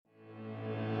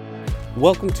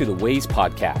Welcome to the Ways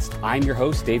Podcast. I'm your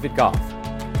host, David Goff.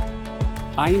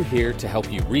 I am here to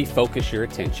help you refocus your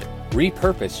attention,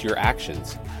 repurpose your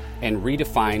actions, and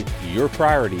redefine your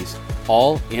priorities,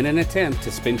 all in an attempt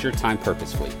to spend your time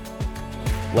purposefully.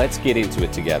 Let's get into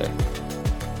it together.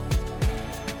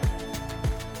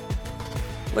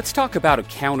 Let's talk about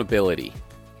accountability.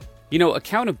 You know,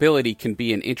 accountability can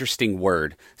be an interesting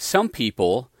word. Some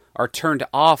people are turned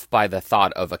off by the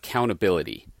thought of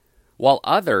accountability, while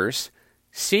others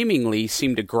seemingly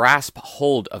seem to grasp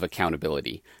hold of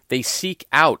accountability. They seek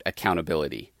out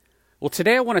accountability. Well,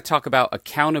 today I want to talk about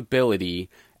accountability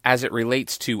as it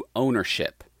relates to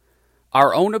ownership.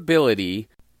 Our own ability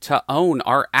to own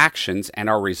our actions and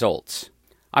our results.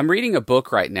 I'm reading a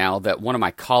book right now that one of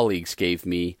my colleagues gave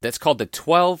me that's called The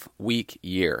 12-Week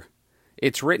Year.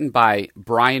 It's written by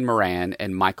Brian Moran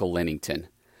and Michael Lennington.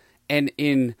 And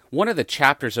in one of the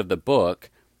chapters of the book,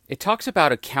 it talks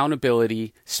about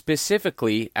accountability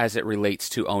specifically as it relates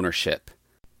to ownership.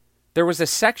 There was a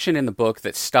section in the book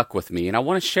that stuck with me, and I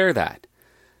want to share that.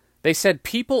 They said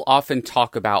people often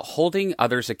talk about holding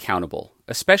others accountable,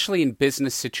 especially in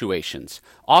business situations.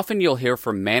 Often you'll hear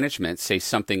from management say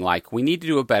something like, "We need to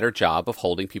do a better job of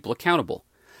holding people accountable."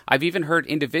 I've even heard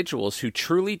individuals who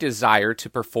truly desire to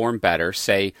perform better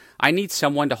say, "I need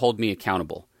someone to hold me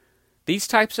accountable." These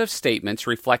types of statements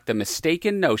reflect the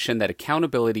mistaken notion that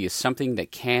accountability is something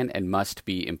that can and must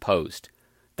be imposed.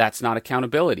 That's not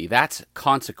accountability, that's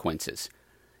consequences.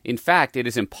 In fact, it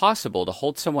is impossible to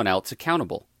hold someone else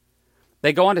accountable.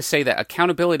 They go on to say that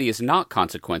accountability is not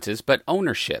consequences, but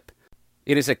ownership.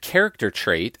 It is a character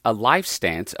trait, a life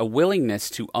stance, a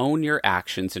willingness to own your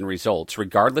actions and results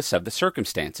regardless of the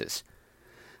circumstances.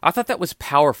 I thought that was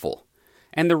powerful.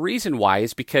 And the reason why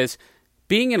is because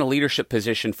being in a leadership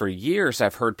position for years,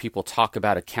 I've heard people talk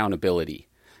about accountability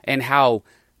and how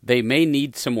they may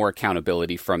need some more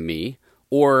accountability from me,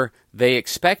 or they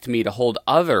expect me to hold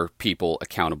other people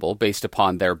accountable based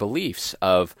upon their beliefs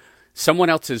of someone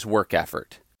else's work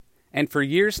effort. And for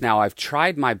years now, I've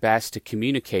tried my best to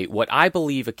communicate what I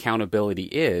believe accountability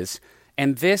is,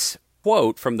 and this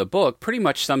quote from the book pretty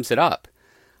much sums it up.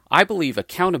 I believe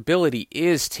accountability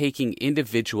is taking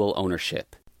individual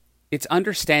ownership. It's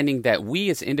understanding that we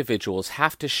as individuals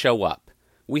have to show up.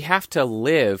 We have to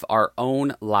live our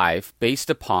own life based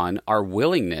upon our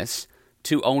willingness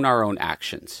to own our own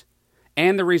actions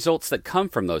and the results that come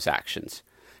from those actions.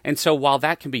 And so while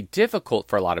that can be difficult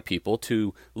for a lot of people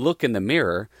to look in the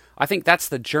mirror, I think that's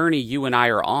the journey you and I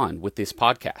are on with this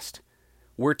podcast.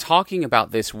 We're talking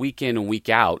about this week in and week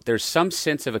out. There's some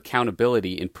sense of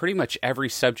accountability in pretty much every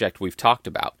subject we've talked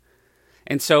about.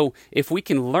 And so if we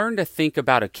can learn to think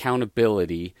about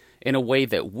accountability in a way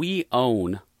that we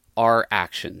own our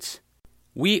actions,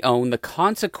 we own the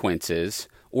consequences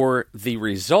or the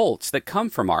results that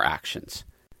come from our actions,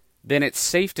 then it's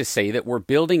safe to say that we're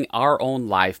building our own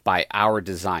life by our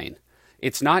design.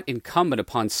 It's not incumbent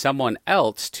upon someone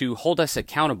else to hold us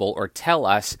accountable or tell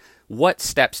us what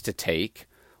steps to take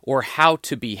or how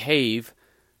to behave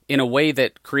in a way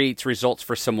that creates results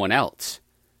for someone else.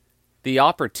 The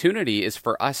opportunity is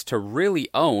for us to really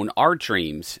own our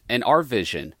dreams and our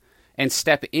vision and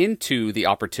step into the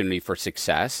opportunity for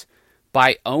success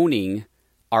by owning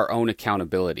our own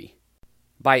accountability,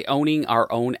 by owning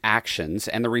our own actions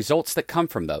and the results that come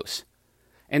from those.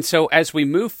 And so as we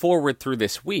move forward through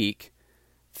this week,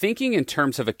 thinking in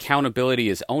terms of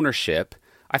accountability as ownership,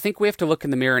 I think we have to look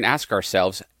in the mirror and ask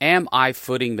ourselves, am I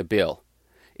footing the bill?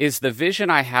 Is the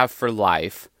vision I have for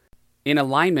life in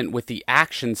alignment with the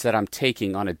actions that I'm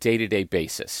taking on a day-to-day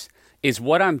basis? Is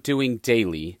what I'm doing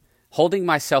daily, holding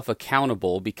myself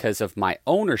accountable because of my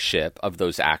ownership of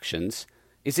those actions,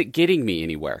 is it getting me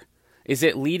anywhere? Is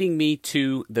it leading me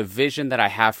to the vision that I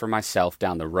have for myself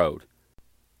down the road?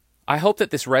 I hope that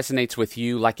this resonates with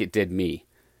you like it did me.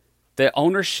 The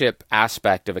ownership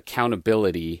aspect of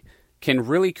accountability can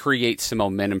really create some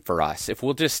momentum for us if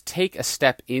we'll just take a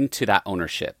step into that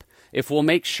ownership. If we'll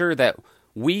make sure that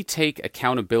we take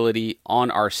accountability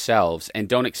on ourselves and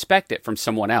don't expect it from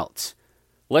someone else.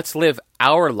 Let's live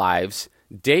our lives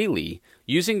daily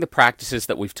using the practices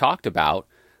that we've talked about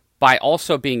by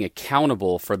also being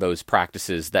accountable for those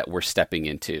practices that we're stepping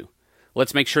into.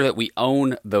 Let's make sure that we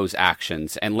own those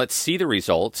actions and let's see the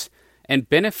results and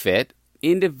benefit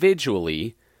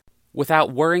individually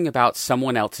without worrying about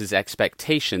someone else's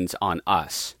expectations on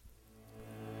us.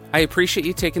 I appreciate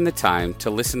you taking the time to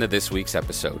listen to this week's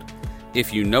episode.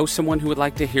 If you know someone who would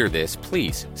like to hear this,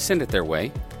 please send it their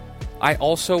way. I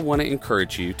also want to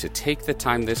encourage you to take the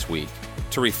time this week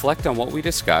to reflect on what we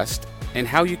discussed and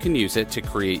how you can use it to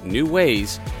create new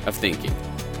ways of thinking.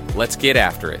 Let's get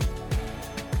after it.